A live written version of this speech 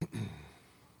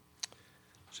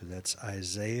So that's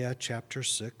Isaiah chapter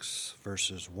 6,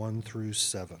 verses 1 through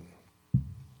 7.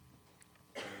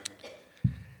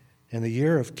 In the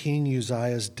year of King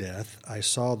Uzziah's death, I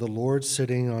saw the Lord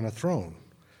sitting on a throne,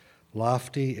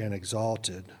 lofty and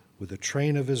exalted, with the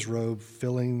train of his robe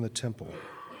filling the temple.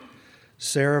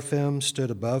 Seraphim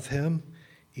stood above him,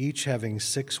 each having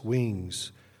 6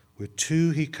 wings. With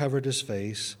 2 he covered his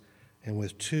face, and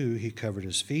with 2 he covered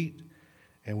his feet,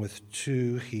 and with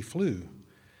 2 he flew.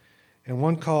 And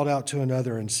one called out to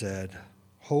another and said,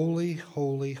 Holy,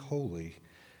 holy, holy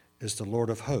is the Lord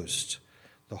of hosts.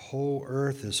 The whole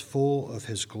earth is full of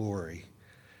his glory.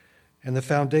 And the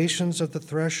foundations of the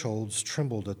thresholds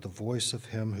trembled at the voice of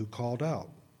him who called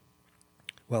out,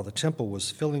 while the temple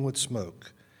was filling with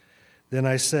smoke. Then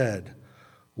I said,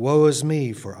 Woe is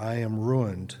me, for I am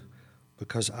ruined,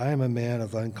 because I am a man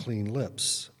of unclean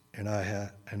lips, and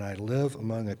I live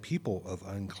among a people of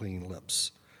unclean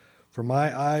lips. For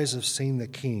my eyes have seen the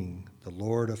King, the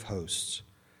Lord of hosts.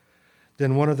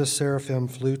 Then one of the seraphim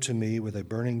flew to me with a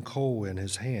burning coal in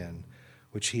his hand,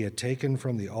 which he had taken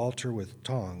from the altar with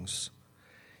tongs.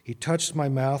 He touched my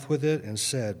mouth with it and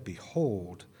said,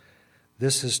 Behold,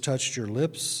 this has touched your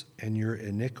lips, and your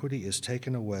iniquity is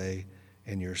taken away,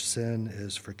 and your sin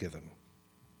is forgiven.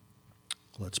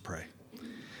 Let's pray.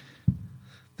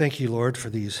 Thank you, Lord, for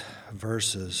these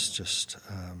verses, just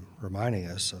reminding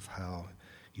us of how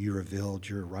you revealed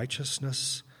your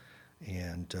righteousness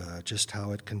and just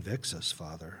how it convicts us,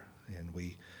 Father. And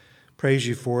we praise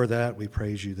you for that. We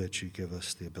praise you that you give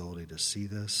us the ability to see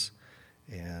this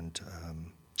and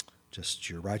just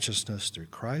your righteousness through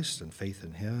Christ and faith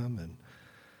in him.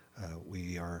 And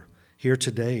we are here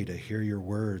today to hear your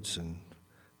words and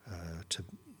to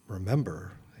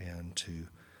remember and to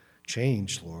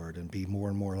change, Lord, and be more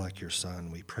and more like your Son.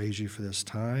 We praise you for this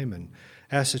time and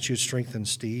ask that you strengthen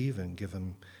Steve and give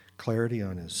him clarity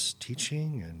on his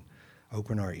teaching and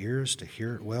open our ears to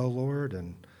hear it well, Lord.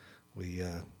 And we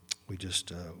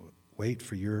just wait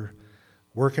for your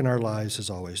work in our lives as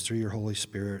always, through your Holy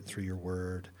Spirit, through your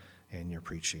word, and your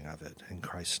preaching of it. In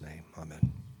Christ's name,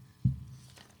 amen.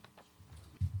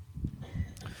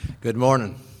 Good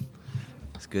morning.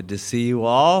 It's good to see you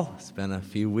all. It's been a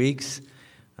few weeks.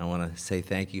 I want to say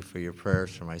thank you for your prayers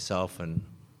for myself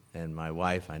and my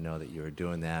wife. I know that you are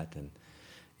doing that.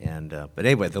 But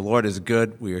anyway, the Lord is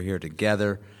good. We are here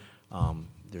together.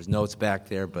 There's notes back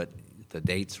there, but the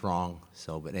date's wrong.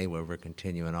 But anyway, we're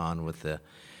continuing on with the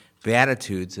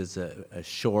Beatitudes. It's a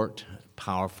short,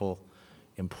 powerful,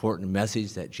 important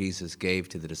message that Jesus gave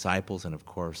to the disciples, and of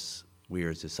course, we are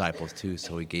his disciples too,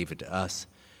 so he gave it to us.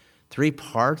 3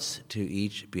 parts to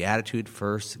each beatitude.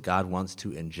 First, God wants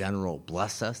to, in general,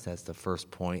 bless us. That's the first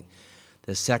point.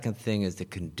 The second thing is the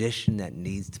condition that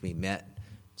needs to be met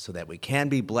so that we can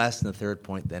be blessed. And the third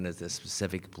point then is the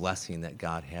specific blessing that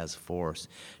God has for us.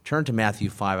 Turn to Matthew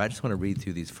 5. I just want to read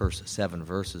through these first 7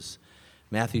 verses.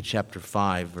 Matthew chapter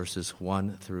 5, verses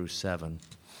 1 through 7.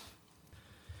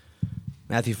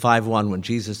 Matthew 5:1, when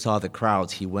Jesus saw the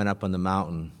crowds, he went up on the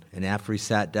mountain, and after he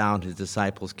sat down, his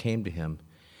disciples came to him.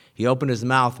 He opened his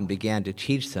mouth and began to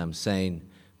teach them, saying,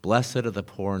 Blessed are the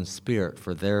poor in spirit,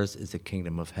 for theirs is the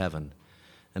kingdom of heaven.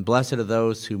 And blessed are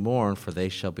those who mourn, for they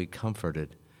shall be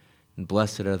comforted. And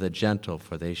blessed are the gentle,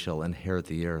 for they shall inherit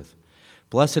the earth.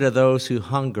 Blessed are those who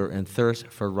hunger and thirst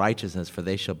for righteousness, for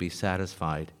they shall be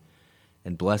satisfied.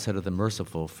 And blessed are the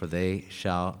merciful, for they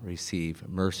shall receive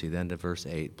mercy. Then to verse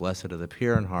 8, Blessed are the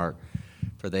pure in heart,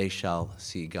 for they shall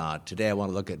see God. Today I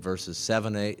want to look at verses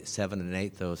 7 and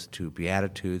 8, those 2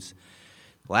 Beatitudes.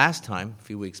 Last time, a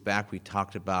few weeks back, we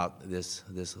talked about this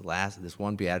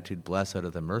one Beatitude, Blessed are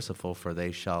the merciful, for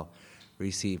they shall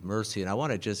receive mercy. And I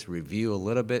want to just review a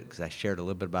little bit, because I shared a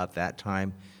little bit about that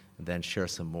time, and then share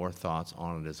some more thoughts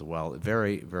on it as well.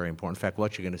 Very, very important. In fact,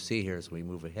 what you're going to see here as we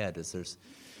move ahead is there's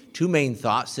 2 main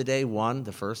thoughts today. One,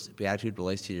 the first Beatitude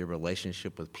relates to your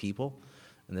relationship with people.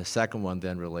 And the second one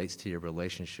then relates to your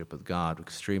relationship with God.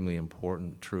 Extremely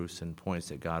important truths and points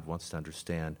that God wants to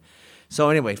understand. So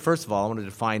anyway, first of all, I want to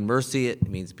define mercy. It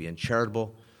means being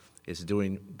charitable. It's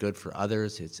doing good for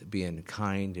others. It's being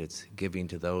kind. It's giving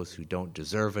to those who don't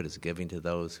deserve it. It's giving to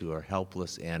those who are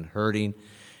helpless and hurting.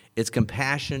 It's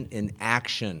compassion in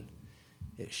action.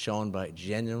 It's shown by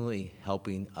genuinely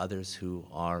helping others who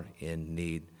are in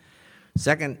need.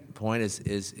 Second point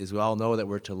is we all know that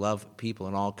we're to love people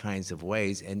in all kinds of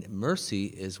ways, and mercy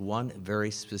is one very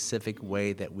specific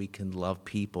way that we can love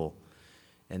people.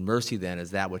 And mercy then is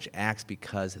that which acts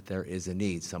because there is a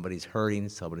need. Somebody's hurting,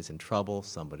 somebody's in trouble,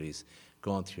 somebody's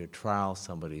going through a trial,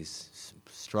 somebody's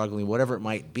struggling, whatever it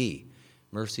might be.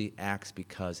 Mercy acts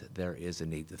because there is a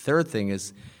need. The third thing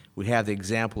is we have the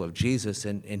example of Jesus,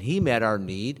 and he met our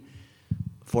need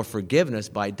for forgiveness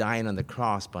by dying on the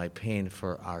cross, by paying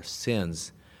for our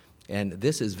sins. And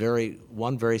this is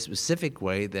one very specific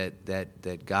way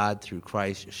that God, through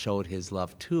Christ, showed his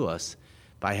love to us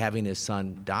by having his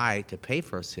Son die to pay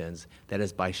for our sins. That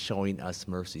is by showing us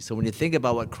mercy. So when you think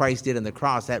about what Christ did on the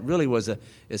cross, that really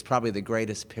is probably the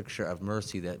greatest picture of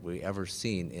mercy that we ever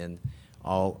seen in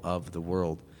all of the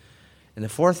world. And the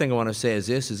fourth thing I want to say is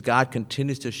this, is God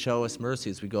continues to show us mercy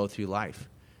as we go through life.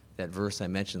 That verse I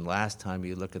mentioned last time,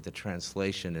 you look at the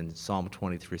translation in Psalm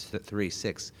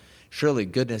 23:6. Surely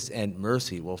goodness and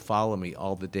mercy will follow me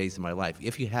all the days of my life.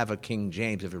 If you have a King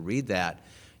James, if you read that,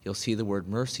 you'll see the word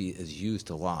mercy is used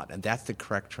a lot. And that's the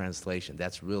correct translation.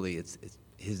 That's really, it's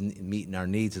his meeting our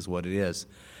needs is what it is.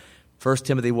 1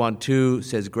 Timothy 1:2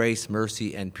 says, grace,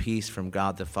 mercy, and peace from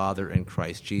God the Father and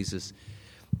Christ Jesus.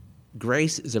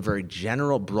 Grace is a very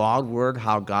general, broad word,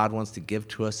 how God wants to give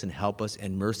to us and help us,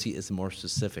 and mercy is more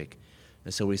specific.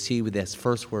 And so we see with this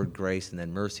first word, grace, and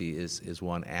then mercy is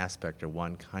one aspect or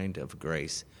one kind of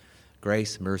grace.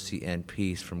 Grace, mercy, and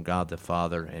peace from God the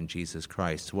Father and Jesus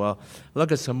Christ. Well,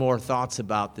 look at some more thoughts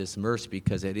about this mercy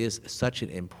because it is such an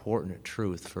important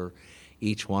truth for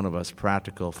each one of us,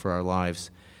 practical for our lives.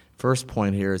 First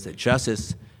point here is that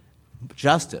justice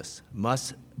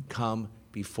must come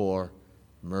before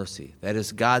mercy. That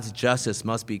is, God's justice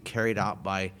must be carried out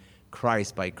by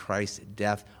Christ's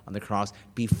death on the cross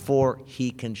before he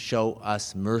can show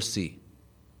us mercy.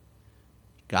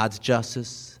 God's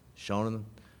justice shown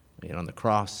on the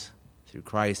cross through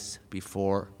Christ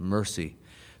before mercy.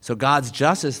 So God's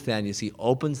justice then, you see,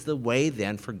 opens the way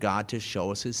then for God to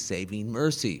show us his saving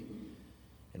mercy.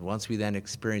 And once we then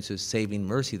experience his saving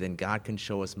mercy, then God can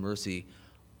show us mercy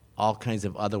all kinds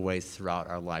of other ways throughout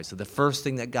our lives. So the first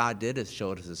thing that God did is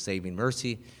showed us his saving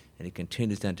mercy, and he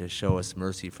continues then to show us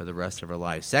mercy for the rest of our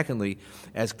lives. Secondly,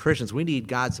 as Christians, we need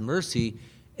God's mercy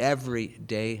every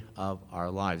day of our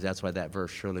lives. That's why that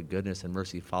verse, surely goodness and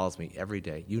mercy follows me every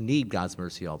day. You need God's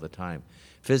mercy all the time.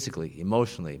 Physically,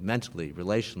 emotionally, mentally,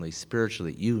 relationally,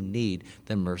 spiritually, you need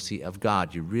the mercy of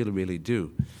God. You really, really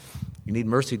do. You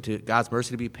need God's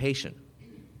mercy to be patient,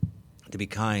 to be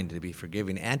kind, to be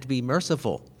forgiving, and to be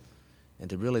merciful, and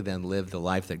to really then live the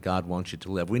life that God wants you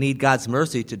to live. We need God's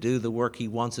mercy to do the work he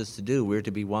wants us to do. We're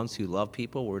to be ones who love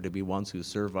people. We're to be ones who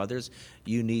serve others.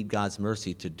 You need God's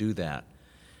mercy to do that.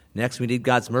 Next, we need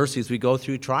God's mercy as we go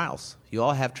through trials. You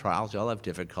all have trials. You all have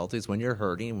difficulties. When you're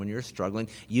hurting, when you're struggling,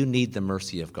 you need the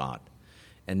mercy of God.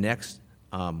 And next,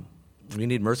 we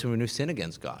need mercy when we sin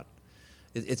against God.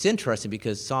 It's interesting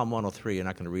because Psalm 103, I'm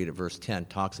not going to read it, verse 10,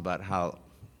 talks about how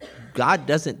God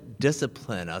doesn't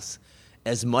discipline us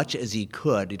as much as he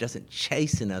could. He doesn't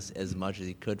chasten us as much as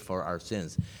he could for our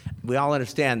sins. We all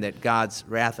understand that God's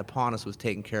wrath upon us was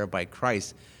taken care of by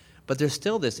Christ, but there's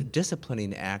still this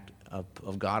disciplining act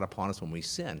of God upon us when we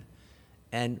sin.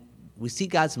 And we see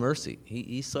God's mercy.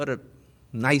 He's sort of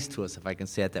nice to us, if I can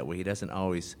say it that way. He doesn't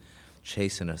always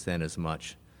chasten us then as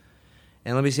much.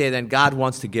 And let me say then, God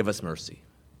wants to give us mercy.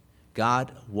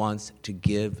 God wants to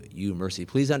give you mercy.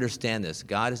 Please understand this.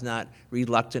 God is not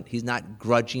reluctant. He's not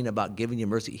grudging about giving you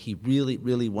mercy. He really,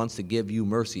 really wants to give you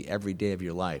mercy every day of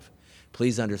your life.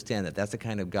 Please understand that. That's the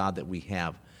kind of God that we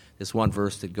have. This one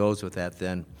verse that goes with that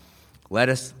then. Let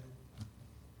us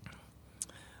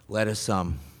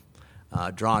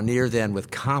draw near then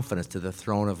with confidence to the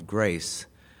throne of grace,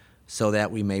 so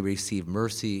that we may receive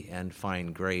mercy and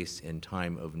find grace in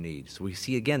time of need. So we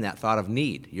see again that thought of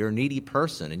need. You're a needy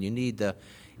person, and you need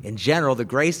in general, the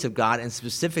grace of God, and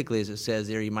specifically, as it says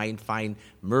there, you might find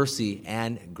mercy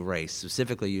and grace.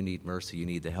 Specifically, you need mercy. You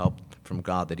need the help from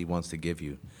God that he wants to give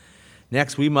you.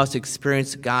 Next, we must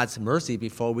experience God's mercy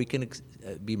before we can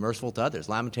be merciful to others.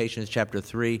 Lamentations chapter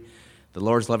 3, the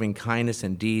Lord's loving kindness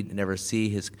indeed never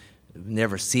cease,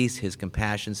 his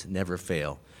compassions never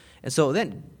fail. And so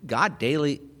then God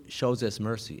daily shows us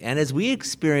mercy. And as we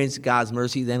experience God's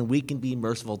mercy, then we can be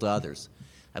merciful to others.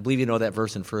 I believe you know that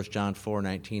verse in 1 John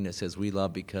 4:19 that says, we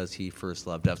love because he first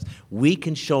loved us. We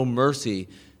can show mercy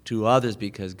to others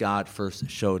because God first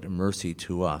showed mercy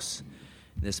to us.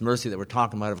 And this mercy that we're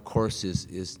talking about, of course,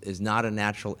 is not a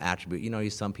natural attribute. You know,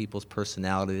 some people's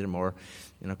personality, they're more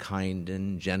kind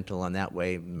and gentle and that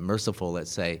way, merciful,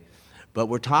 let's say. But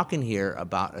we're talking here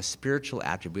about a spiritual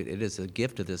attribute. It is a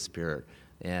gift of the Spirit.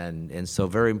 And so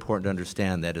very important to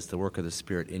understand that it's the work of the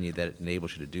Spirit in you that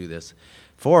enables you to do this.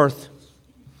 Fourth,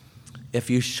 if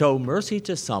you show mercy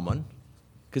to someone,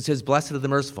 because it says, blessed are the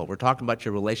merciful. We're talking about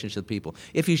your relationship with people.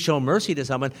 If you show mercy to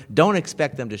someone, don't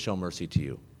expect them to show mercy to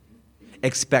you.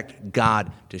 Expect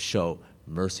God to show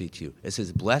mercy to you. It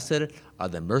says, blessed are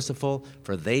the merciful,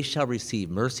 for they shall receive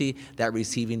mercy. That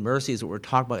receiving mercy is what we're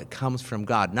talking about. It comes from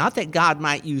God. Not that God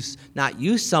might not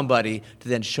use somebody to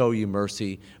then show you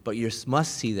mercy, but you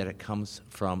must see that it comes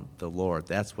from the Lord.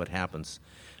 That's what happens.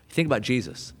 Think about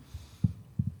Jesus.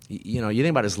 You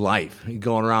think about his life. He's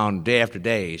going around day after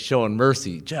day showing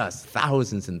mercy just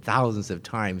thousands and thousands of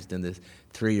times in this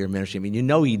 3-year ministry. I mean,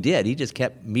 he did. He just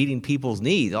kept meeting people's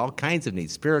needs, all kinds of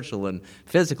needs, spiritual and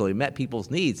physical. He met people's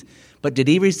needs. But did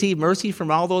he receive mercy from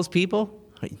all those people?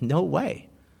 No way.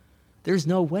 There's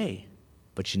no way.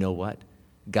 But you know what?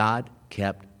 God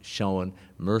kept showing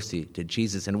mercy to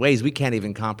Jesus in ways we can't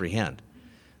even comprehend.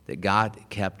 That God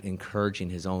kept encouraging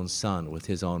his own son with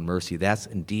his own mercy. That's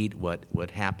indeed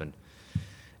what happened.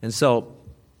 And so,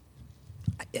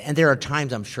 and there are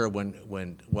times, I'm sure,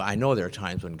 I know there are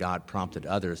times when God prompted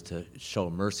others to show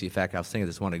mercy. In fact, I was thinking of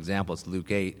this one example. It's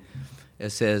Luke 8. It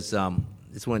says,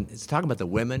 it's talking about the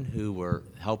women who were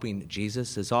helping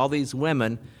Jesus. It's all these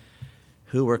women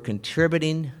who were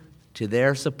contributing to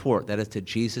their support, that is to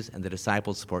Jesus and the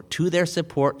disciples' support, to their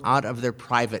support out of their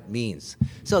private means.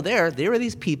 So there were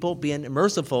these people being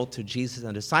merciful to Jesus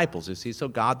and disciples, you see. So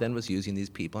God then was using these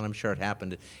people, and I'm sure it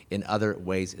happened in other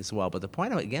ways as well. But the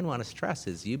point I again want to stress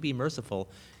is you be merciful,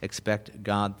 expect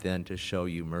God then to show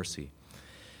you mercy.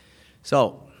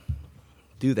 So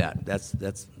do that.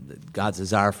 That's God's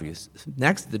desire for you.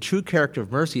 Next, the true character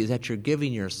of mercy is that you're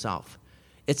giving yourself.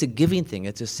 It's a giving thing.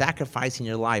 It's a sacrificing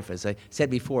your life. As I said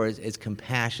before, it's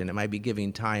compassion. It might be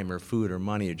giving time or food or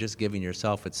money or just giving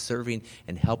yourself. It's serving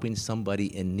and helping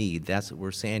somebody in need. That's what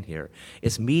we're saying here.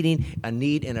 It's meeting a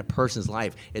need in a person's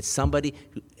life. It's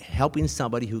helping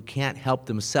somebody who can't help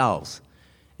themselves.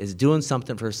 It's doing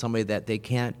something for somebody that they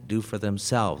can't do for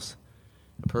themselves.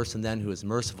 A person then who is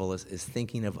merciful is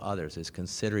thinking of others, is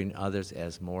considering others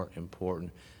as more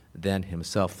important than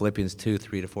himself. Philippians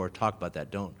 2:3-4 talk about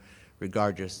that. Don't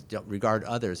regard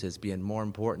others as being more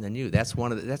important than you. That's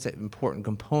an important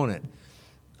component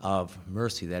of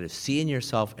mercy. That is seeing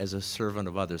yourself as a servant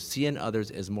of others. Seeing others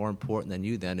as more important than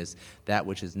you then is that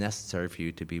which is necessary for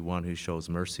you to be one who shows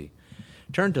mercy.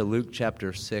 Turn to Luke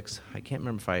chapter 6. I can't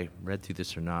remember if I read through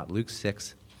this or not. Luke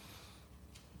 6.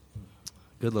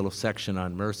 Good little section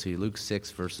on mercy. Luke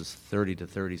 6 verses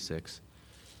 30-36.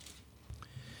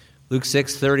 Luke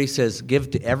 6:30 says, "Give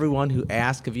to everyone who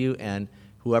asks of you, and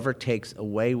whoever takes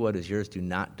away what is yours, do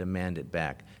not demand it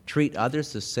back. Treat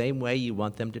others the same way you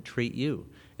want them to treat you.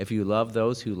 If you love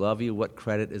those who love you, what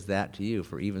credit is that to you?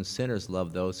 For even sinners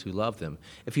love those who love them.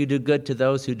 If you do good to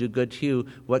those who do good to you,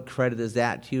 what credit is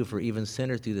that to you? For even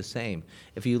sinners do the same.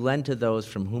 If you lend to those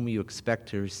from whom you expect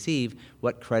to receive,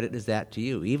 what credit is that to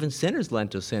you? Even sinners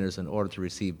lend to sinners in order to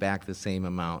receive back the same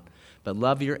amount. But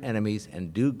love your enemies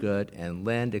and do good and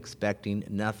lend, expecting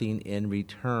nothing in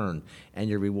return. And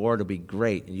your reward will be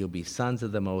great, and you'll be sons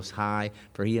of the Most High,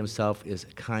 for he himself is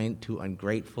kind to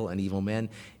ungrateful and evil men.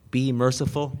 Be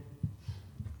merciful,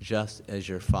 just as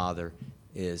your Father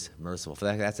is merciful."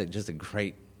 That's just a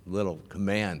great little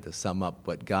command to sum up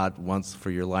what God wants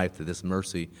for your life, to this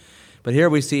mercy. But here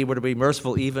we see we're to be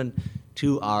merciful even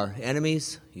to our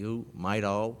enemies. You might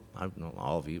I don't know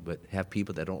all of you, but have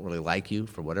people that don't really like you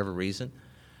for whatever reason,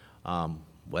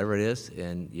 whatever it is,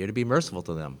 and you're to be merciful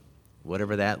to them,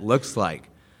 whatever that looks like.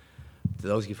 To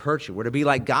those who've hurt you, we're to be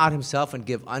like God himself and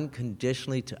give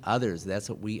unconditionally to others. That's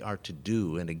what we are to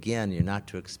do. And again, you're not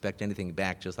to expect anything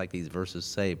back, just like these verses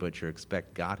say, but you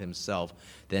expect God himself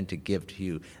then to give to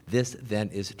you. This then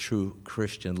is true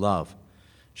Christian love.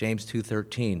 James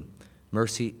 2:13.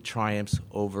 Mercy triumphs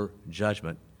over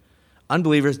judgment.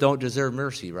 Unbelievers don't deserve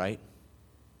mercy, right?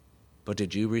 But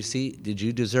did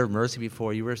you deserve mercy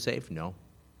before you were saved? No,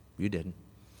 you didn't.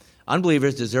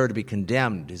 Unbelievers deserve to be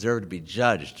condemned, deserve to be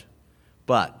judged.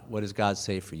 But what does God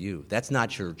say for you? That's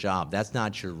not your job. That's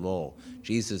not your role.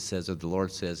 Jesus says, or the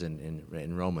Lord says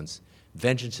in Romans,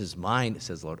 "Vengeance is mine,"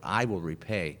 says the Lord, "I will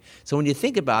repay." So when you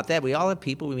think about that, we all have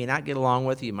people we may not get along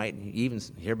with. You might even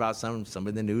hear about somebody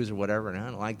in the news or whatever, and I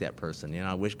don't like that person.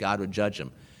 I wish God would judge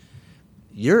them.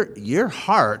 Your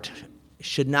heart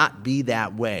should not be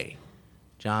that way.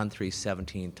 John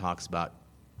 3:17 talks about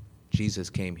Jesus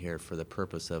came here for the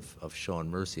purpose of showing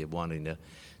mercy, of wanting to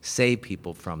save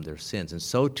people from their sins. And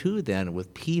so too then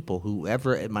with people,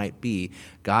 whoever it might be,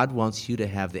 God wants you to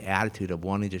have the attitude of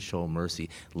wanting to show mercy.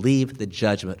 Leave the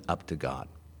judgment up to God.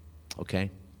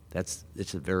 Okay? It's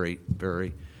a very,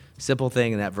 very simple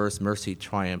thing in that verse. Mercy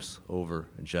triumphs over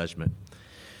judgment.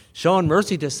 Showing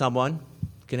mercy to someone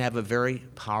can have a very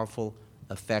powerful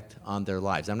effect on their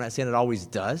lives. I'm not saying it always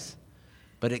does,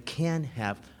 but it can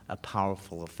have a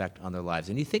powerful effect on their lives.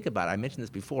 And you think about it, I mentioned this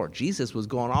before, Jesus was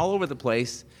going all over the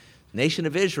place Nation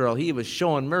of Israel, he was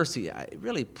showing mercy,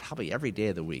 really probably every day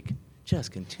of the week.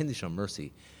 Just continue to show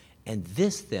mercy. And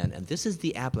this then, and this is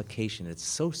the application, it's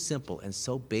so simple and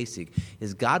so basic,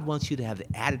 is God wants you to have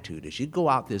the attitude, as you go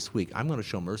out this week, I'm going to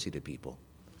show mercy to people.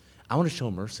 I want to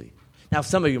show mercy. Now,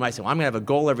 some of you might say, well, I'm going to have a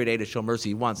goal every day to show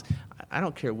mercy once. I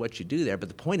don't care what you do there, but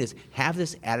the point is, have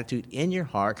this attitude in your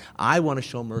heart, I want to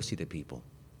show mercy to people.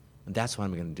 And that's what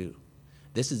I'm going to do.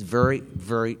 This is very,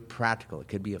 very practical. It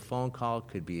could be a phone call, it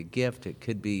could be a gift, it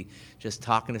could be just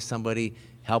talking to somebody,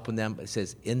 helping them. It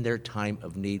says, in their time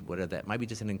of need, whatever that might be,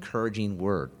 just an encouraging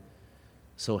word.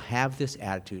 So have this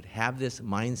attitude, have this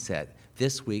mindset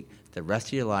this week, the rest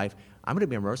of your life. I'm going to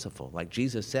be merciful. Like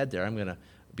Jesus said there, I'm going to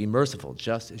be merciful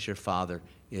just as your Father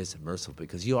is merciful,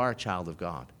 because you are a child of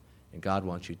God, and God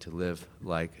wants you to live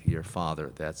like your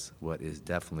Father. That's what is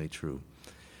definitely true.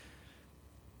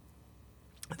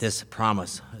 This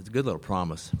promise, it's a good little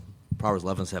promise, Proverbs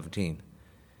 11:17.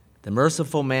 The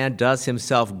merciful man does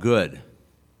himself good,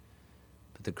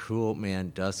 but the cruel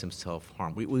man does himself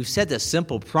harm. We've said this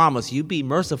simple promise, you be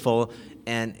merciful,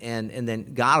 and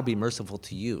then God will be merciful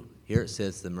to you. Here it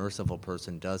says the merciful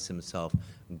person does himself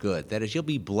good. That is, you'll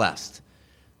be blessed.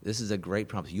 This is a great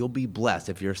promise. You'll be blessed.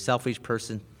 If you're a selfish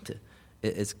person,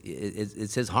 it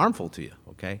says harmful to you,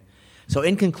 okay? So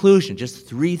in conclusion, just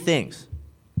three things.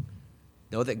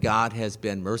 Know that God has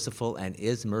been merciful and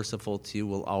is merciful to you,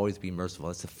 will always be merciful.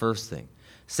 That's the first thing.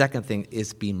 Second thing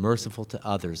is be merciful to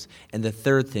others. And the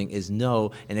third thing is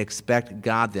know and expect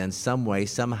God then some way,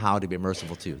 somehow to be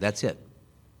merciful to you. That's it.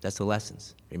 That's the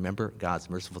lessons. Remember, God's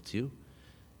merciful to you,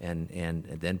 and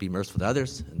then be merciful to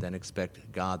others, and then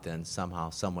expect God then somehow,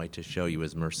 some way to show you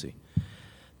his mercy.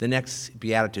 The next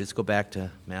Beatitude, let's go back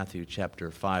to Matthew chapter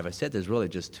 5. I said there's really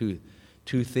just two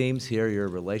themes here, your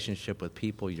relationship with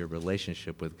people, your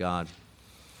relationship with God.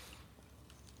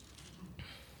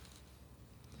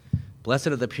 Blessed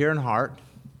are the pure in heart,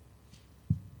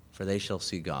 for they shall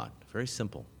see God. Very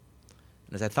simple.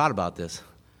 And as I thought about this,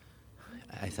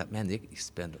 I thought, man, you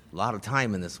spend a lot of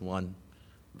time in this one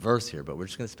verse here, but we're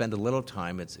just going to spend a little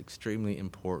time. It's extremely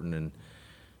important. And,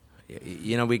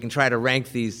 you know, we can try to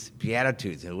rank these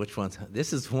Beatitudes. Which ones?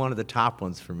 This is one of the top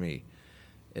ones for me.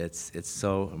 It's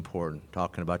so important,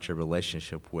 talking about your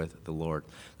relationship with the Lord.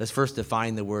 Let's first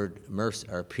define the word mercy,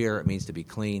 or pure. It means to be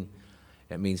clean.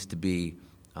 It means to be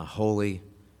holy,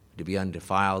 to be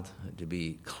undefiled, to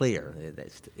be clear.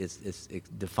 It's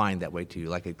defined that way to you,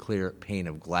 like a clear pane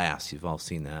of glass. You've all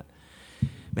seen that.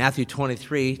 Matthew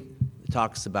 23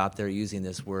 talks about, they're using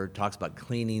this word, talks about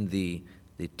cleaning the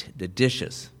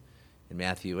dishes. In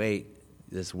Matthew 8,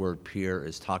 this word pure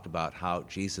is talked about how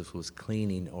Jesus was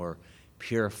cleaning or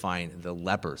purifying the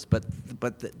lepers.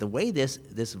 But the way this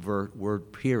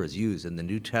word pure is used in the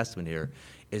New Testament here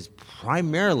is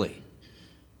primarily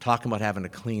talking about having a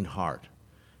clean heart,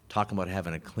 talking about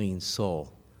having a clean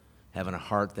soul, having a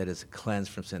heart that is cleansed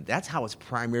from sin. That's how it's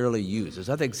primarily used. There's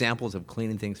other examples of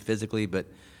cleaning things physically, but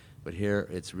here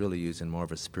it's really used in more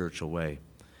of a spiritual way.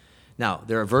 Now,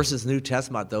 there are verses in the New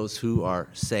Testament about those who are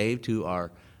saved, who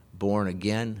are born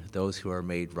again, those who are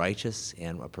made righteous,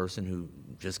 and a person who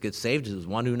just gets saved is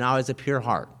one who now has a pure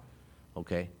heart,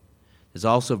 okay? There's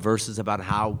also verses about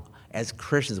how, as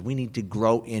Christians, we need to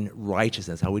grow in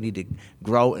righteousness, how we need to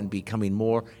grow in becoming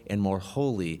more and more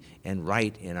holy and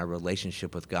right in our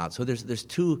relationship with God. So there's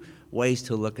two ways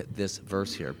to look at this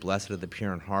verse here. Blessed are the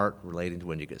pure in heart, relating to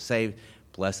when you get saved.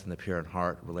 Blessed are the pure in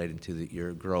heart, relating to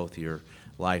your growth, your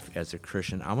life as a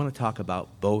Christian. I want to talk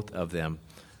about both of them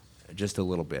just a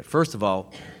little bit. First of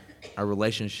all, our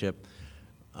relationship,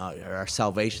 our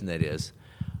salvation, that is.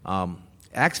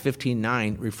 Acts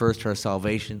 15:9 refers to our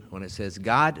salvation when it says,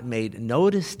 God made no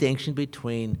distinction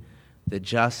between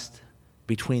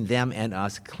them and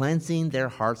us, cleansing their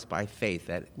hearts by faith.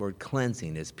 That word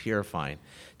cleansing is purifying.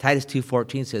 Titus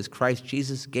 2:14 says, Christ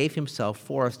Jesus gave himself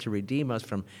for us to redeem us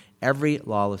from every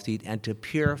lawless deed and to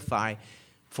purify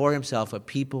for himself a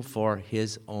people for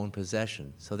his own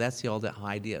possession. So that's the old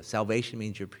idea. Salvation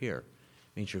means you're pure,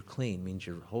 means you're clean, means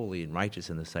you're holy and righteous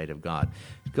in the sight of God.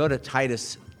 Go to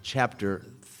Titus chapter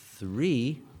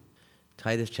 3,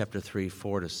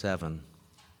 4-7.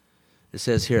 It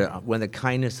says here, when the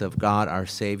kindness of God our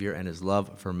Savior and his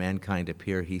love for mankind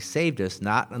appear, he saved us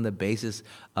not on the basis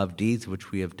of deeds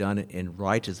which we have done in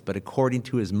righteousness, but according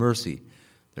to his mercy.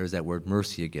 There's that word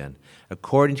mercy again.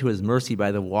 According to his mercy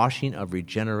by the washing of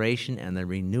regeneration and the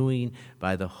renewing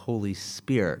by the Holy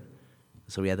Spirit.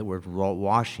 So we have the word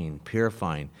washing,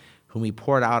 purifying, whom he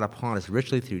poured out upon us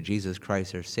richly through Jesus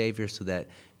Christ our Savior, so that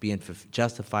being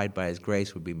justified by his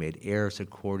grace would be made heirs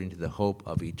according to the hope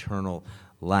of eternal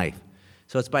life.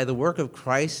 So it's by the work of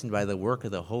Christ and by the work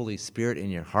of the Holy Spirit in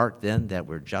your heart then that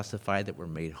we're justified, that we're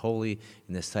made holy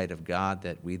in the sight of God,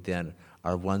 that we then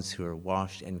are ones who are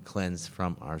washed and cleansed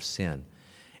from our sin.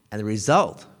 And the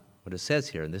result, what it says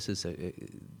here, and this is a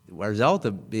result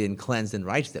of being cleansed and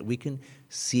righteous, that we can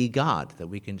see God, that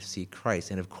we can see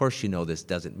Christ. And of course, you know, this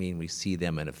doesn't mean we see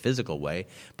them in a physical way,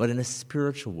 but in a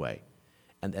spiritual way.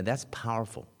 And that's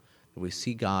powerful. We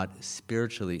see God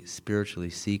spiritually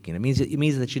seeking. It means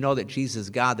that you know that Jesus is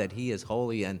God, that he is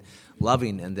holy and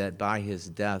loving, and that by his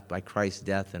death, by Christ's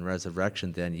death and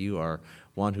resurrection, then you are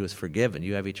one who is forgiven.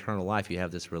 You have eternal life. You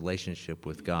have this relationship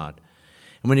with God.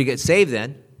 And when you get saved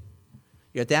then,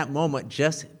 you're at that moment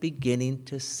just beginning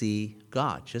to see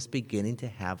God, just beginning to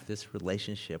have this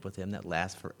relationship with him that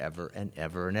lasts forever and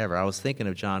ever and ever. I was thinking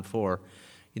of John 4,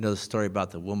 you know the story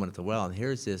about the woman at the well, and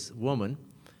here's this woman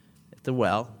at the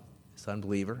well, this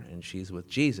unbeliever, and she's with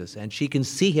Jesus, and she can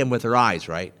see him with her eyes,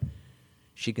 right?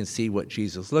 She can see what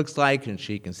Jesus looks like, and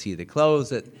she can see the clothes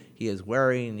that he is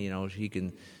wearing. You know, she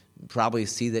can probably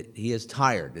see that he is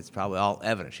tired. It's probably all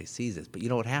evident. She sees this. But you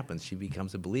know what happens? She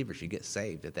becomes a believer. She gets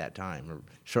saved at that time or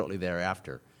shortly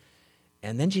thereafter.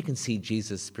 And then she can see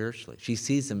Jesus spiritually. She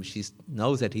sees him. She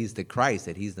knows that he's the Christ,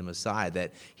 that he's the Messiah,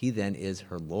 that he then is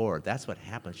her Lord. That's what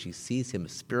happens. She sees him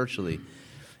spiritually.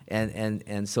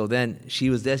 And so then she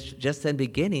was just then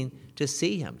beginning to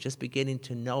see him, just beginning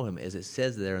to know him, as it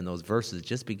says there in those verses,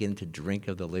 just beginning to drink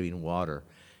of the living water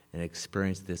and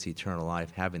experience this eternal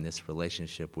life, having this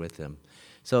relationship with him.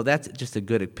 So that's just a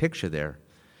good picture there.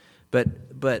 But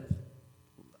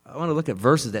I want to look at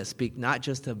verses that speak not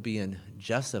just of being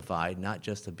justified, not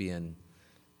just of being,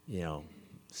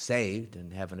 saved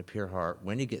and having a pure heart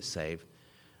when you get saved,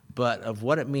 but of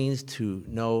what it means to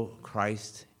know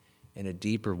Christ in a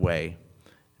deeper way,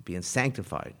 being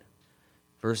sanctified.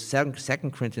 Verse 7,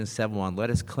 2 Corinthians 7:1, let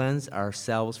us cleanse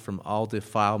ourselves from all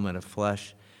defilement of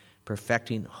flesh,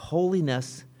 perfecting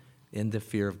holiness in the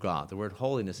fear of God. The word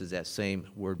holiness is that same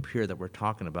word pure that we're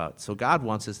talking about. So God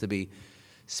wants us to be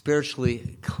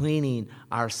spiritually cleaning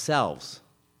ourselves.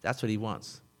 That's what he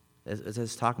wants. As I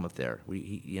was talking about there,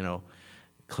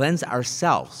 cleanse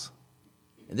ourselves.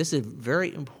 And this is a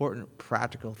very important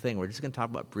practical thing. We're just going to talk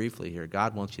about briefly here.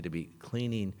 God wants you to be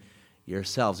cleaning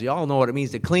yourselves. You all know what it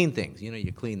means to clean things.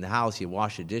 You clean the house, you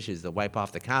wash the dishes, you wipe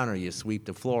off the counter, you sweep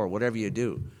the floor, whatever you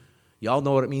do. You all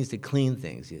know what it means to clean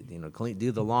things.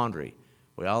 Do the laundry.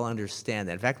 We all understand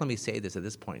that. In fact, let me say this at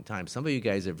this point in time. Some of you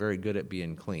guys are very good at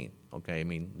being clean. Okay, I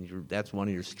mean that's one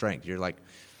of your strengths. You're like,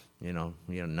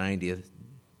 90th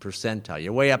percentile.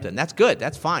 You're way up there. And that's good.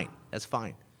 That's fine. That's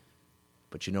fine.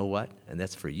 But you know what? And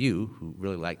that's for you who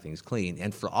really like things clean.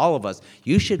 And for all of us,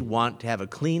 you should want to have a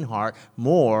clean heart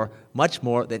much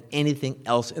more than anything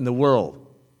else in the world.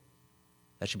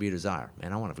 That should be your desire.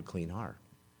 Man, I want to have a clean heart.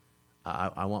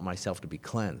 I want myself to be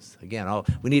cleansed. Again,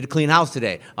 we need a clean house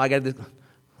today.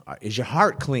 Is your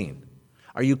heart clean?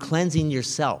 Are you cleansing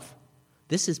yourself?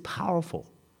 This is powerful.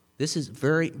 This is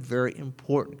very, very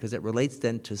important because it relates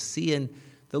then to seeing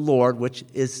the Lord, which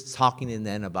is talking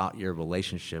then about your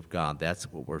relationship with God. That's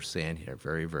what we're saying here,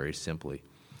 very, very simply.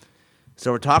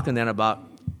 So we're talking then about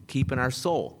keeping our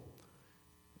soul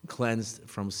cleansed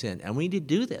from sin. And we need to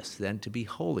do this then to be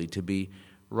holy, to be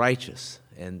righteous,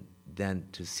 and then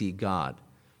to see God,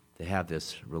 to have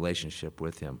this relationship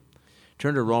with him.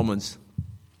 Turn to Romans.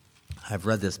 I've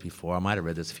read this before. I might have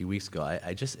read this a few weeks ago.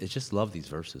 I just love these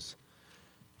verses.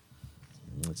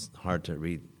 It's hard to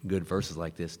read good verses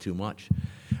like this too much.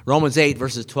 Romans 8,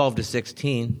 verses 12 to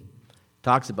 16,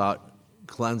 talks about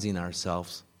cleansing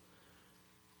ourselves.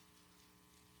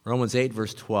 Romans 8,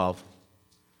 verse 12.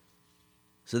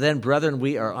 So then, brethren,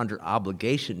 we are under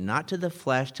obligation, not to the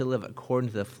flesh, to live according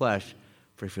to the flesh.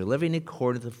 For if you're living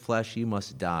according to the flesh, you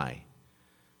must die.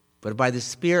 But by the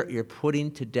Spirit, you're putting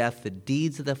to death the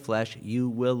deeds of the flesh, you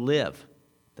will live.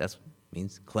 That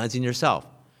means cleansing yourself.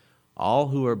 All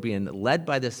who are being led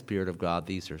by the Spirit of God,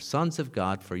 these are sons of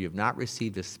God, for you have not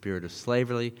received the spirit of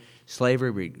slavery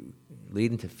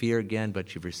leading to fear again,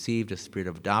 but you've received a spirit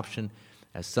of adoption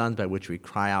as sons by which we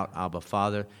cry out, Abba,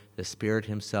 Father. The Spirit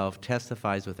himself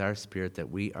testifies with our spirit that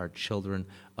we are children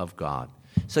of God.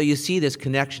 So you see this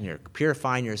connection here,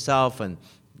 purifying yourself, and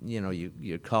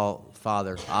you call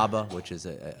Father Abba, which is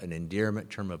an endearment,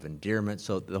 term of endearment.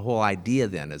 So the whole idea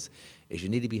then is you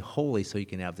need to be holy so you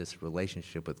can have this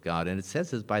relationship with God. And it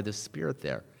says this by the Spirit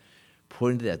there,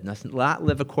 putting to death, not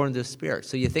live according to the Spirit.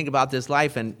 So you think about this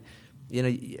life, and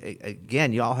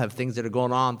again, you all have things that are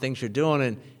going on, things you're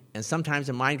doing, and sometimes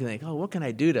the mind can think, oh, what can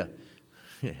I do to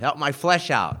help my flesh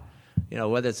out?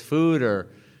 Whether it's food or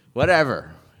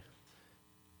whatever.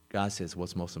 God says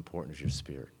what's most important is your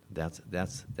spirit. That's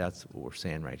what we're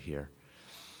saying right here.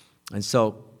 And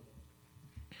so,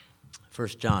 1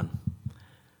 John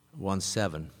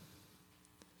 1:7.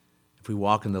 If we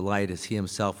walk in the light as he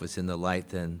himself is in the light,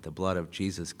 then the blood of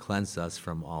Jesus cleanses us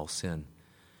from all sin.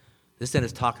 This then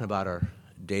is talking about our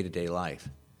day-to-day life.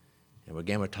 And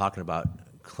again, we're talking about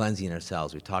cleansing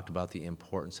ourselves. We talked about the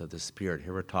importance of the Spirit.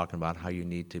 Here we're talking about how you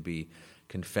need to be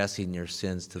confessing your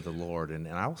sins to the Lord. And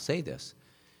I will say this.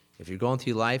 If you're going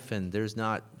through life and there's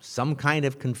not some kind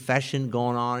of confession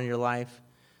going on in your life,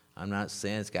 I'm not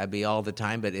saying it's got to be all the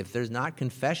time, but if there's not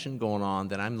confession going on,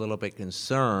 then I'm a little bit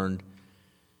concerned.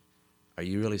 Are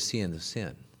you really seeing the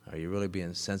sin? Are you really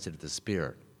being sensitive to the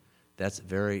Spirit? That's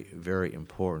very, very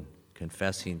important,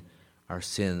 confessing our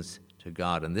sins to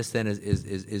God. And this then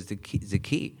is the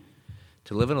key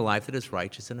to living a life that is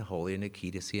righteous and holy, and the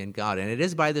key to seeing God. And it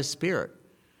is by the Spirit.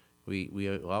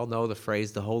 We all know the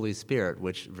phrase, the Holy Spirit,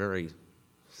 which very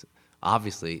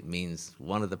obviously means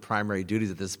one of the primary duties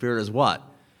of the Spirit is what?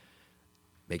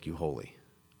 Make you holy,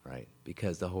 right?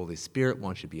 Because the Holy Spirit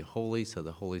wants you to be holy, so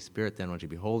the Holy Spirit then wants you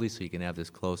to be holy so you can have this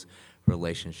close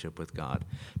relationship with God.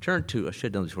 Turn to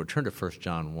 1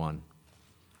 John 1.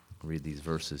 Read these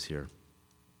verses here.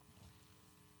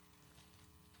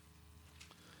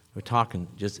 We're talking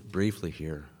just briefly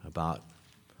here about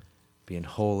being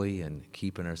holy and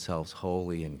keeping ourselves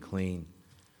holy and clean.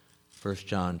 1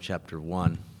 John chapter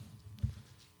 1.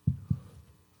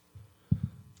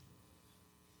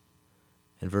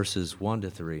 And verses 1 to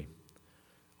 3.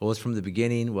 What was from the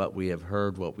beginning, what we have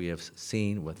heard, what we have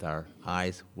seen with our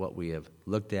eyes, what we have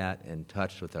looked at and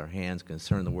touched with our hands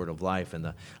concerning the word of life. And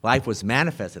the life was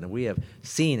manifested, and we have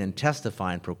seen and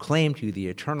testified and proclaimed to you the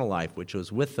eternal life, which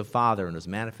was with the Father and was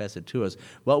manifested to us.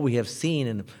 What we have seen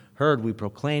and heard we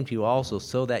proclaim to you also,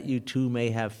 so that you too may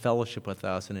have fellowship with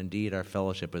us. And indeed our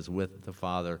fellowship is with the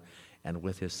Father and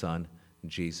with his Son,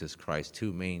 Jesus Christ.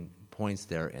 Two main points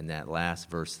there in that last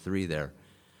verse 3 there.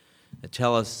 It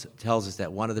tells us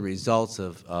that one of the results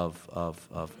of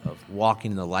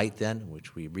walking in the light then,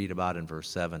 which we read about in verse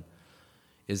 7,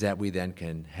 is that we then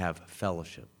can have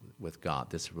fellowship with God,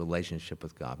 this relationship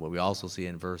with God. What we also see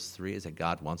in verse 3 is that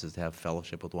God wants us to have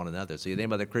fellowship with one another. So you think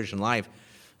about the Christian life,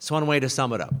 it's one way to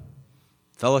sum it up.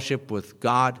 Fellowship with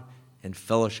God and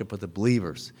fellowship with the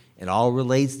believers. It all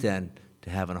relates then to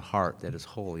having a heart that is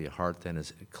holy, a heart that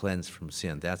is cleansed from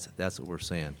sin. That's what we're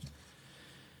saying.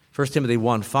 1 Timothy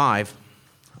 1:5,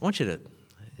 I want you to,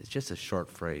 it's just a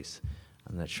short phrase.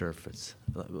 I'm not sure if it's,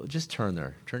 just turn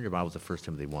there. Turn your Bibles to 1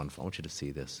 Timothy 1. I want you to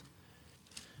see this.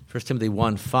 1 Timothy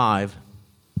 1:5,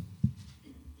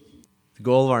 the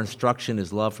goal of our instruction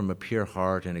is love from a pure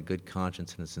heart and a good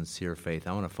conscience and a sincere faith.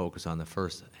 I want to focus on the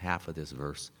first half of this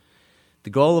verse.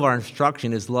 The goal of our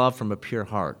instruction is love from a pure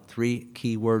heart. Three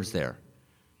key words there.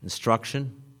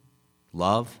 Instruction,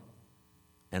 love,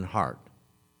 and heart.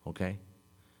 Okay?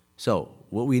 So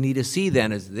what we need to see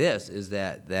then is this, is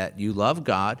that you love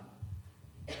God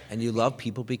and you love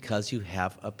people because you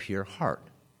have a pure heart.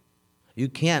 You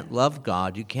can't love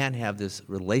God, you can't have this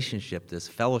relationship, this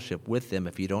fellowship with them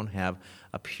if you don't have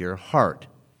a pure heart.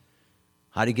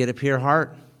 How do you get a pure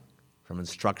heart? From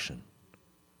instruction,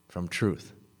 from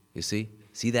truth. You see?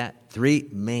 See that? Three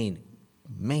main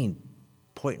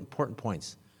important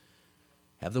points.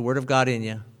 Have the Word of God in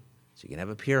you so you can have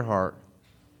a pure heart,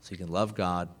 so you can love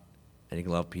God, and you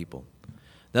can love people.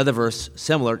 Another verse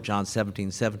similar, John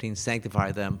 17:17,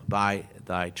 sanctify them by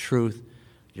thy truth.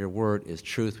 Your word is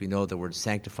truth. We know the word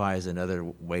sanctify is another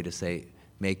way to say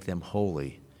make them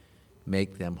holy.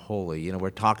 Make them holy. You know, we're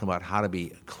talking about how to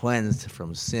be cleansed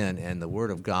from sin, and the word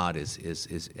of God is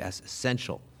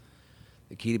essential.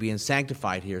 The key to being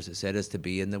sanctified here, as it said, is to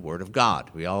be in the word of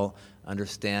God. We all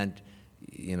understand,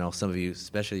 you know, some of you,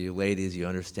 especially you ladies, you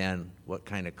understand what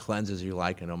kind of cleanses you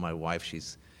like. I know my wife,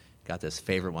 she's got this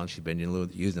favorite one she's been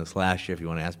using this last year. If you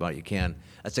want to ask about it, you can.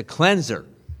 That's a cleanser.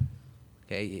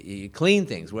 Okay, you clean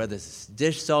things, whether it's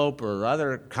dish soap or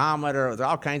other Comet, or there are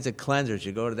all kinds of cleansers.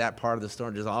 You go to that part of the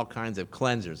store, there's all kinds of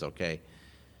cleansers, okay?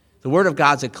 The Word of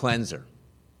God's a cleanser.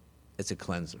 It's a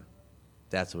cleanser.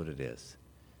 That's what it is.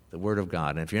 The Word of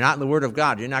God. And if you're not in the Word of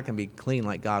God, you're not going to be clean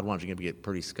like God wants. You're going to get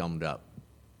pretty scummed up,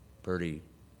 pretty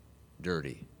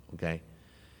dirty, okay?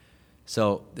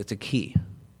 So it's a key.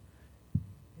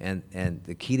 And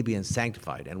the key to being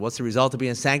sanctified. And what's the result of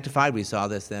being sanctified? We saw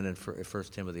this then in 1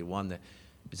 Timothy 1. The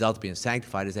result of being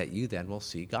sanctified is that you then will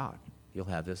see God. You'll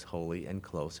have this holy and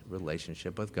close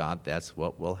relationship with God. That's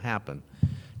what will happen.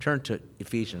 Turn to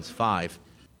Ephesians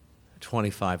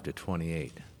 5:25 to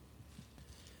 28.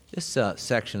 This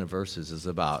section of verses is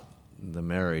about the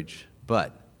marriage,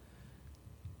 but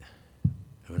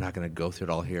We're not going to go through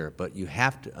it all here, but you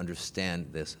have to understand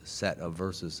this set of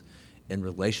verses in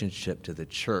relationship to the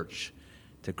church,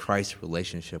 to Christ's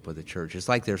relationship with the church. It's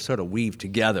like they're sort of weaved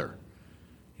together,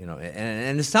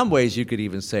 and in some ways you could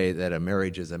even say that a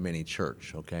marriage is a mini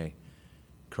church, okay?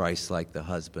 Christ like the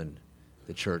husband,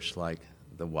 the church like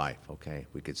the wife, okay?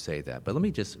 We could say that. But let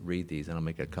me just read these, and I'll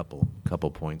make a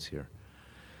couple points here.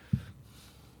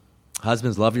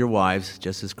 Husbands, love your wives,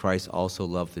 just as Christ also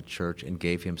loved the church and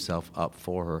gave himself up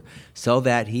for her, so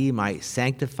that he might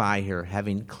sanctify her,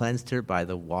 having cleansed her by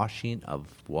the washing of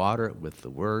water with the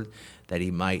word, that he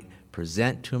might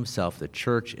present to himself the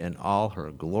church in all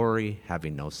her glory,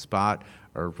 having no spot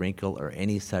or wrinkle or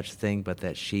any such thing, but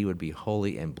that she would be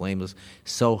holy and blameless.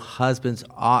 So husbands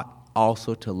ought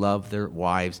also to love their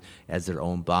wives as their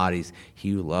own bodies. He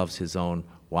who loves his own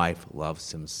wife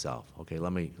loves himself. Okay,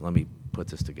 let me put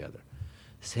this together.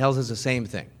 This tells us the same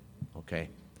thing, okay?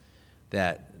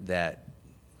 That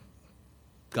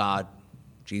God,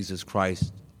 Jesus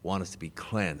Christ, wants us to be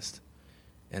cleansed.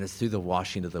 And it's through the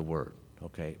washing of the word,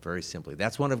 okay? Very simply.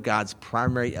 That's one of God's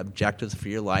primary objectives for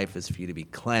your life, is for you to be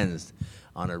cleansed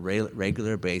on a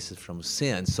regular basis from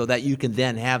sin, so that you can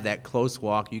then have that close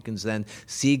walk. You can then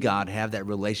see God, have that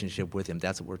relationship with him.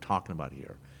 That's what we're talking about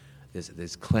here,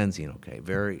 this cleansing, okay?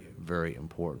 Very, very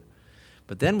important.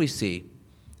 But then we see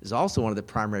is also one of the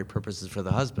primary purposes for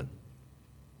the husband.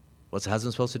 What's the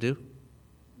husband supposed to do?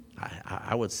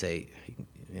 I would say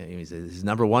his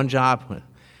number one job,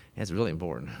 it's really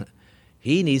important.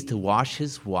 He needs to wash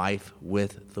his wife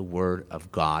with the word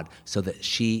of God, so that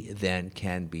she then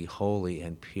can be holy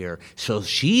and pure, so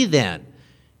she then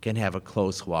can have a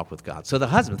close walk with God. So the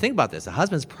husband, think about this, the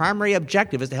husband's primary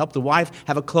objective is to help the wife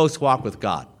have a close walk with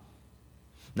God.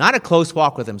 Not a close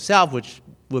walk with himself, which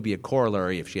will be a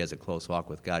corollary. If she has a close walk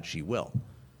with God, she will.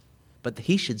 But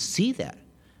he should see that.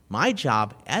 My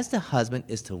job as the husband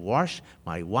is to wash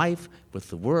my wife with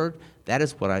the word. That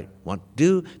is what I want to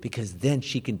do, because then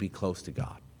she can be close to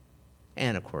God.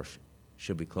 And, of course,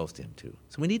 she'll be close to him too.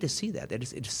 So we need to see that. It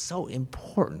is so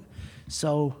important.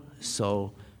 So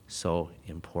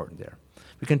important there.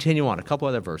 We continue on. A couple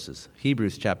other verses.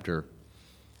 Hebrews chapter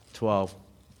 12.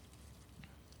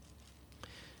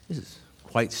 This is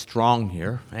quite strong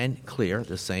here and clear,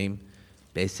 the same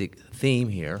basic theme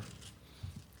here.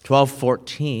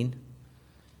 12:14,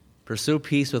 pursue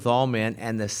peace with all men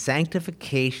and the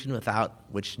sanctification without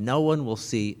which no one will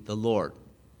see the Lord.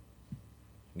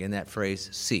 Again, that phrase,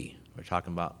 see. We're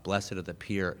talking about blessed are the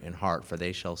pure in heart, for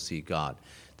they shall see God.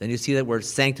 Then you see that word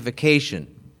sanctification,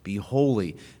 be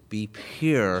holy, be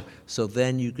pure, so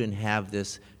then you can have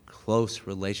this close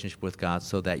relationship with God,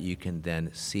 so that you can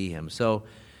then see him. So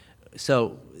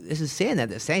this is saying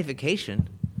that sanctification,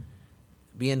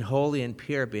 being holy and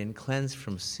pure, being cleansed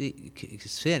from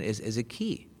sin is a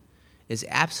key. It's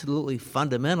absolutely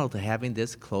fundamental to having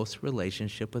this close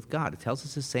relationship with God. It tells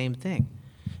us the same thing.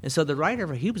 And so the writer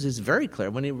of Hebrews is very clear.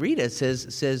 When you read it,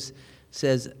 it says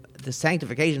the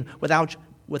sanctification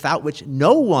without which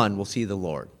no one will see the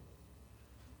Lord.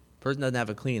 A person doesn't have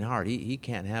a clean heart. He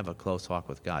can't have a close walk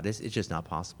with God. It's just not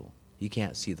possible. He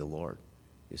can't see the Lord.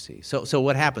 You see. So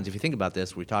what happens, if you think about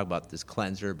this, we talk about this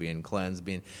cleanser being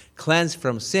cleansed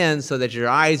from sin, so that your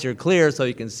eyes are clear so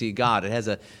you can see God. It has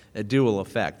a dual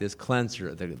effect. This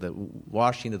cleanser, the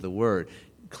washing of the word,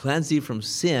 cleanses you from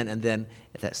sin, and then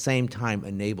at that same time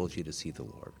enables you to see the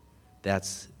Lord.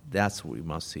 That's what we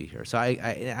must see here. So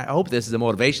I hope this is a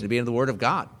motivation to be in the Word of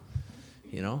God.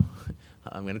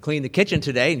 I'm going to clean the kitchen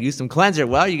today and use some cleanser.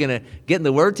 Well, you're going to get in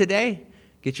the Word today,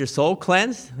 get your soul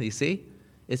cleansed, you see.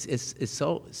 It's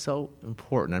so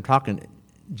important. I'm talking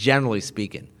generally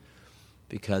speaking,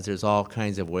 because there's all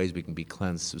kinds of ways we can be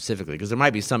cleansed specifically. Because there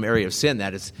might be some area of sin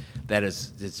that is got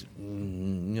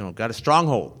a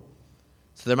stronghold.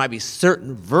 So there might be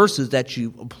certain verses that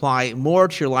you apply more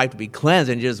to your life to be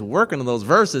cleansed, and you're just working on those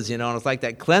verses, and it's like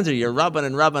that cleanser. You're rubbing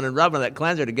that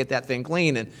cleanser to get that thing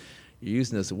clean, and you're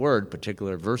using this word,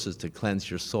 particular verses, to cleanse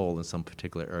your soul in some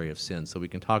particular area of sin. So we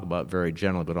can talk about very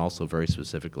generally, but also very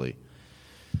specifically.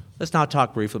 Let's now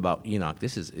talk briefly about Enoch.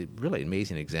 This is a really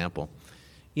amazing example.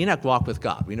 Enoch walked with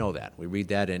God. We know that. We read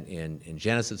that in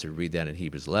Genesis. We read that in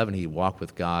Hebrews 11. He walked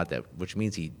with God, which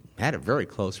means he had a very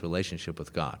close relationship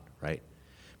with God, right?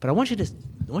 But I want you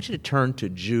to turn to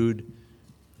Jude.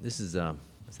 This is the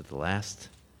last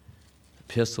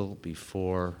epistle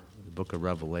before the book of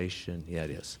Revelation? Yeah,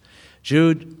 it is.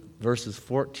 Jude, verses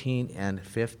 14 and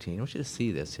 15. I want you to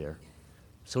see this here.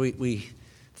 So we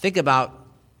think about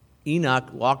Enoch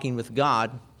walking with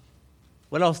God.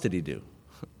 What else did he do?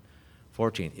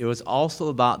 14. It was also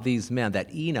about these men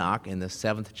that Enoch, in the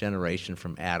seventh generation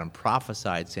from Adam,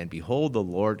 prophesied, saying, Behold, the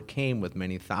Lord came with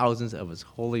many thousands of his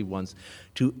holy ones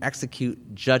to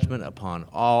execute judgment upon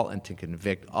all and to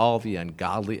convict all the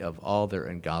ungodly of all their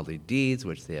ungodly deeds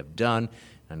which they have done,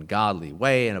 ungodly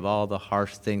way, and of all the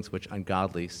harsh things which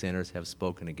ungodly sinners have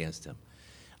spoken against him.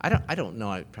 I don't know,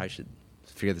 I probably should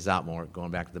figure this out more, going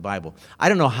back to the Bible. I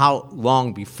don't know how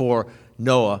long before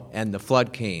Noah and the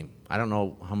flood came. I don't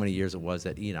know how many years it was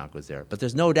that Enoch was there. But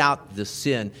there's no doubt the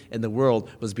sin in the world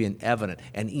was being evident.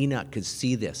 And Enoch could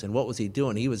see this. And what was he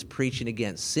doing? He was preaching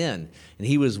against sin. And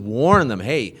he was warning them,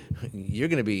 hey, you're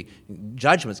going to be,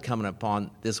 judgment's coming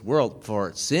upon this world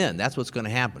for sin. That's what's going to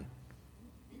happen.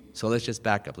 So let's just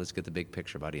back up. Let's get the big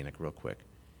picture about Enoch real quick.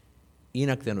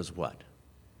 Enoch then was what?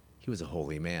 He was a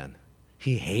holy man.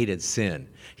 He hated sin.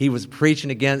 He was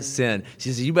preaching against sin. He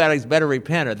says, you better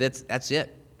repent or that's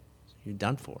it. You're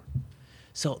done for.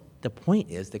 So the point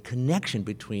is the connection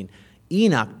between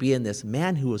Enoch being this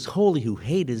man who was holy, who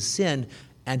hated sin,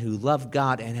 and who loved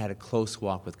God and had a close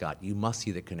walk with God. You must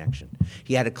see the connection.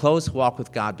 He had a close walk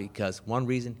with God because one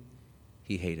reason,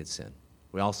 he hated sin.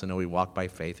 We also know we walk by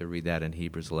faith. I read that in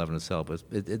Hebrews 11 itself.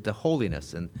 But the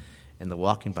holiness and the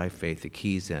walking by faith, the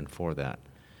keys in for that.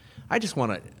 I just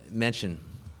want to mention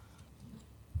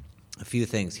a few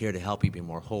things here to help you be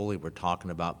more holy. We're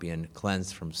talking about being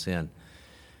cleansed from sin.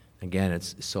 Again,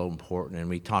 it's so important, and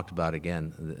we talked about,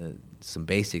 again, some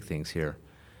basic things here.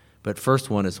 But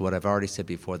first one is what I've already said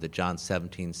before, that John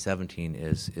 17:17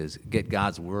 is get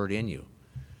God's word in you,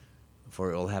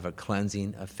 for it will have a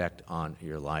cleansing effect on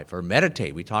your life. Or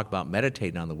meditate. We talk about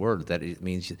meditating on the word. That it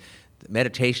means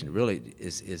meditation really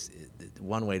is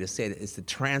one way to say it. It's the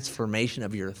transformation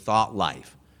of your thought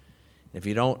life. If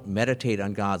you don't meditate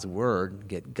on God's word,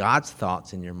 get God's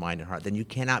thoughts in your mind and heart, then you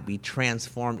cannot be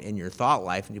transformed in your thought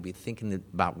life, and you'll be thinking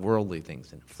about worldly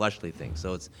things and fleshly things.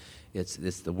 So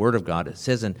it's the word of God. It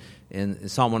says in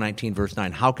Psalm 119, verse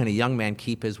 9, how can a young man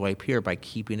keep his way pure? By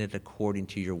keeping it according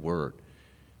to your word.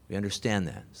 We understand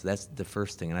that. So that's the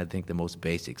first thing, and I think the most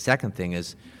basic. Second thing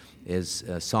is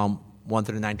Psalm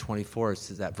 139:24. It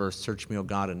says that verse, search me, O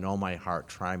God, and know my heart.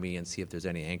 Try me and see if there's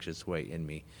any anxious way in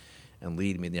me, and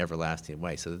lead me in the everlasting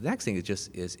way. So the next thing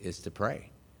is to pray.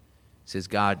 It says,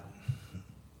 God,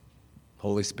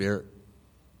 Holy Spirit,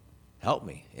 help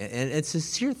me. And it's a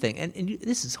sincere thing. And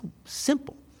this is so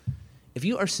simple. If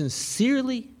you are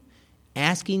sincerely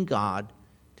asking God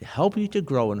to help you to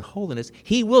grow in holiness,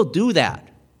 he will do that.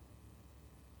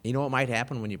 You know what might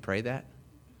happen when you pray that?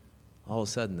 All of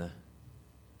a sudden,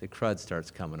 the crud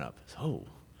starts coming up. Oh,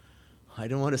 I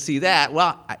don't want to see that.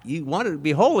 Well, you want to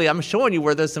be holy. I'm showing you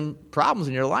where there's some problems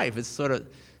in your life. It's sort of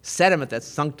sediment that's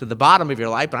sunk to the bottom of your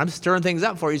life, but I'm stirring things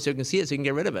up for you so you can see it, so you can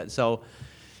get rid of it. So,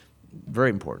 very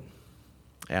important.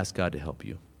 Ask God to help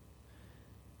you.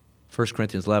 1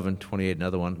 Corinthians 11:28,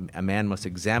 another one. A man must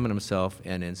examine himself,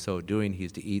 and in so doing,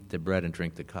 he's to eat the bread and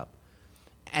drink the cup.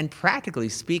 And practically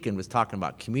speaking, was talking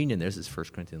about communion. There's this 1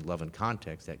 Corinthians 11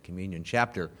 context, that communion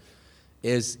chapter.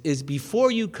 Is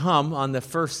before you come on the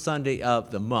first Sunday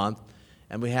of the month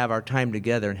and we have our time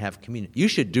together and have communion. You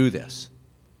should do this.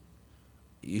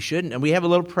 You shouldn't. And we have a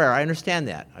little prayer. I understand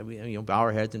that. Bow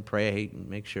our heads and pray.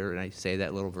 Make sure, and I say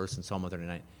that little verse in Psalm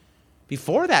 139.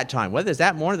 Before that time, whether it's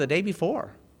that morning or the day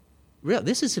before. Really,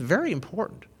 this is very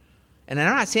important. And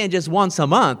I'm not saying just once a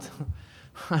month.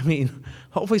 I mean,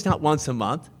 hopefully it's not once a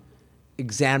month.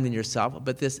 Examining yourself,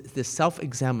 but this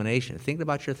self-examination, thinking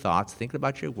about your thoughts, thinking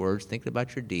about your words, thinking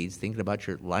about your deeds, thinking about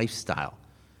your lifestyle.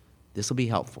 This will be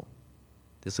helpful.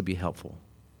 This will be helpful.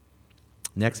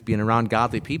 Next, being around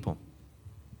godly people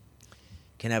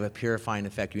can have a purifying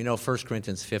effect. 1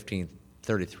 Corinthians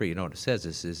 15:33, you know what it says?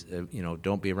 This is,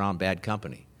 don't be around bad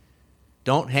company.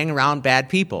 Don't hang around bad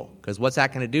people, because what's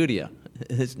that going to do to you?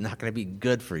 It's not going to be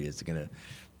good for you. It's going to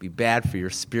be bad for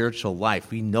your spiritual life.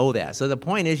 We know that. So the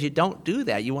point is, you don't do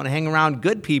that. You want to hang around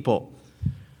good people.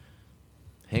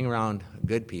 Hang around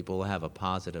good people will have a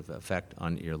positive effect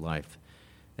on your life.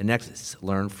 And next,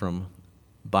 learn from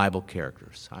Bible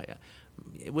characters.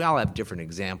 We all have different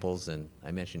examples, and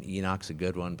I mentioned Enoch's a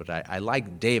good one, but I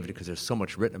like David because there's so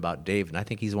much written about David, and I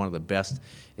think he's one of the best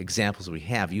examples we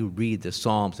have. You read the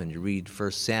Psalms, and you read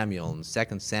 1 Samuel and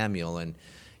 2 Samuel, and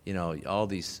all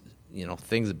these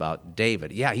things about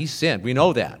David. Yeah, he sinned. We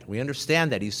know that. We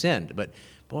understand that he sinned. But,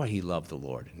 boy, he loved the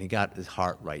Lord. And he got his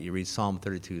heart right. You read Psalm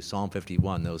 32, Psalm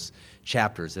 51, those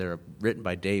chapters that are written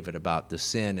by David about the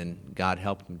sin, and God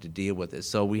helped him to deal with it.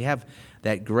 So we have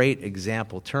that great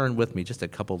example. Turn with me just a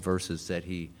couple verses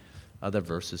other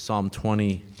verses. Psalm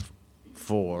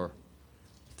 24,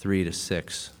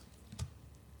 3-6.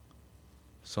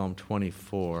 Psalm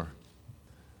 24,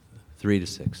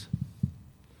 3-6. It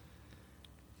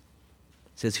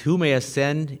says, who may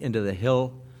ascend into the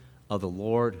hill of the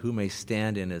Lord? Who may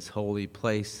stand in his holy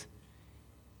place?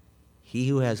 He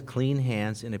who has clean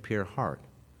hands and a pure heart,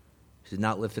 who has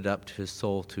not lifted up his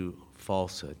soul to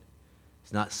falsehood,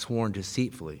 has not sworn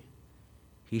deceitfully,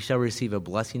 he shall receive a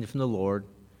blessing from the Lord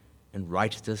and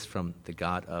righteousness from the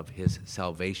God of his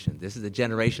salvation. This is the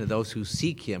generation of those who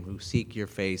seek him, who seek your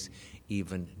face,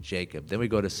 even Jacob. Then we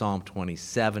go to Psalm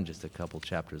 27, just a couple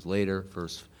chapters later,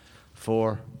 verse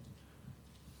 4.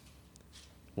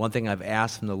 One thing I've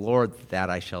asked from the Lord, that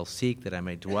I shall seek, that I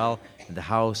may dwell in the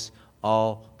house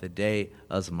all the days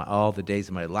of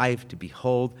my life, to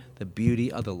behold the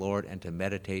beauty of the Lord and to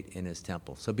meditate in his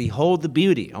temple. So behold the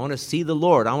beauty. I want to see the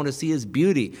Lord. I want to see his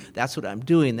beauty. That's what I'm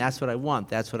doing. That's what I want.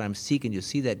 That's what I'm seeking. You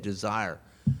see that desire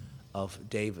of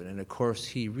David. And of course,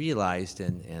 he realized,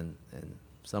 and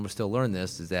some still learn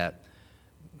this, is that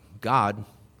God,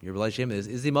 your relationship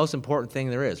is the most important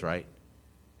thing there is, right?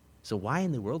 So why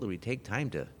in the world do we take time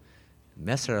to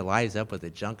mess our lives up with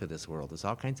the junk of this world? There's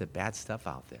all kinds of bad stuff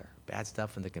out there. Bad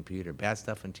stuff in the computer, bad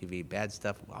stuff on TV, bad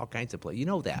stuff, all kinds of places. You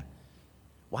know that.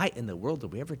 Why in the world do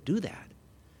we ever do that?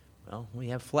 Well, we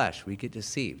have flesh. We get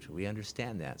deceived. We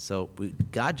understand that. So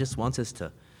God just wants us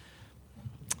to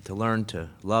learn to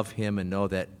love him and know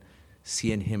that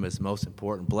seeing him is most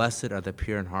important. Blessed are the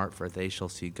pure in heart, for they shall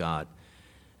see God.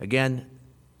 Again,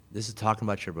 this is talking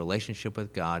about your relationship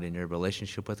with God, and your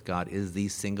relationship with God is the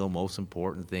single most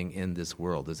important thing in this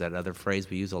world. There's that other phrase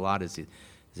we use a lot, is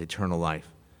eternal life.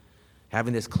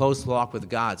 Having this close walk with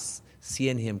God,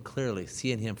 seeing him clearly,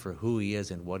 seeing him for who he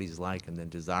is and what he's like, and then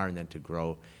desiring then to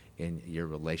grow in your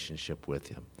relationship with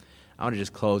him. I want to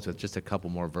just close with just a couple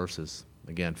more verses,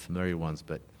 again, familiar ones,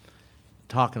 but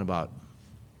talking about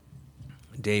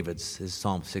David's, is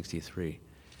Psalm 63,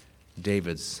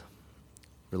 David's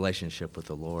relationship with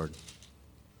the Lord.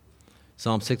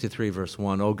 Psalm 63, verse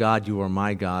 1, O God, you are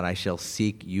my God. I shall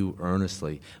seek you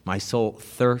earnestly. My soul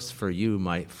thirsts for you.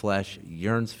 My flesh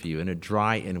yearns for you in a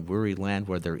dry and weary land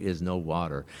where there is no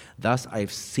water. Thus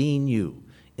I've seen you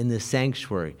in the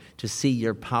sanctuary to see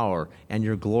your power and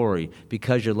your glory,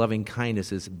 because your loving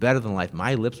kindness is better than life.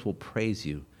 My lips will praise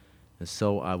you, and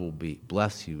so I will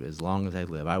bless you as long as I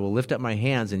live. I will lift up my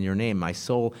hands in your name. My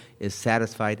soul is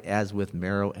satisfied as with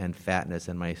marrow and fatness,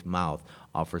 and my mouth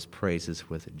offers praises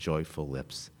with joyful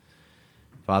lips.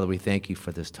 Father, we thank you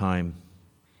for this time.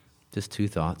 Just two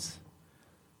thoughts.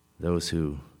 Those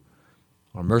who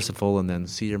are merciful and then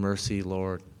see your mercy,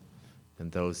 Lord,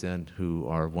 and those then who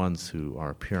are ones who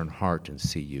are pure in heart and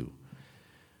see you.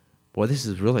 Boy, this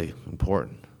is really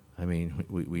important. I mean,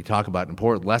 we talk about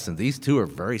important lessons. These two are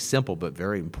very simple, but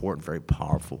very important, very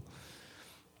powerful.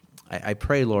 I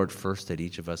pray, Lord, first that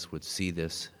each of us would see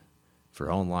this for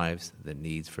our own lives, the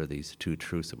needs for these two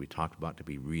truths that we talked about to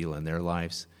be real in their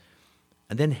lives,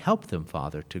 and then help them,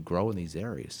 Father, to grow in these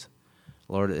areas.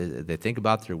 Lord, they think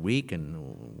about their week and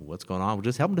what's going on. We'll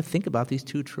just help them to think about these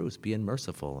two truths, being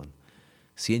merciful and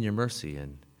seeing your mercy,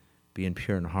 and being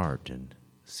pure in heart and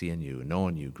seeing you,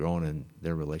 knowing you, growing in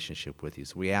their relationship with you.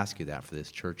 So we ask you that for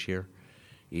this church here.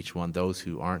 Each one, those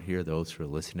who aren't here, those who are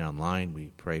listening online,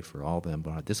 we pray for all of them.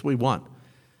 But this is what we want.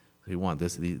 We want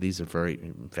this. These are very,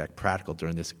 in fact, practical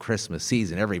during this Christmas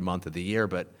season, every month of the year.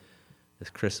 But this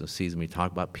Christmas season, we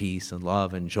talk about peace and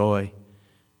love and joy.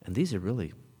 And these are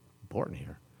really important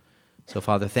here. So,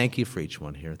 Father, thank you for each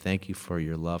one here. Thank you for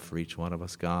your love for each one of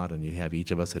us, God. And you have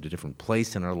each of us at a different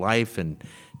place in our life and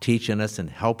teaching us and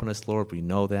helping us, Lord. We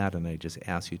know that. And I just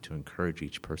ask you to encourage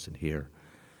each person here.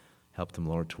 Help them,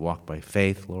 Lord, to walk by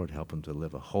faith. Lord, help them to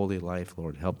live a holy life.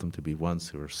 Lord, help them to be ones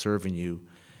who are serving you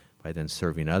by then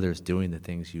serving others, doing the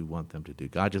things you want them to do.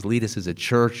 God, just lead us as a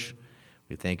church.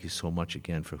 We thank you so much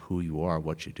again for who you are,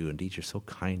 what you do. Indeed, you're so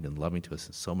kind and loving to us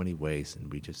in so many ways.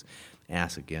 And we just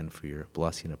ask again for your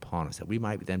blessing upon us, that we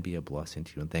might then be a blessing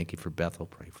to you. And thank you for Bethel.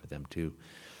 Pray for them too,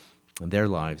 in their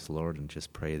lives, Lord, and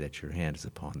just pray that your hand is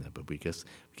upon them. But we just,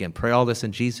 again, pray all this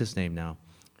in Jesus' name now.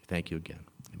 Thank you again.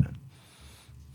 Amen.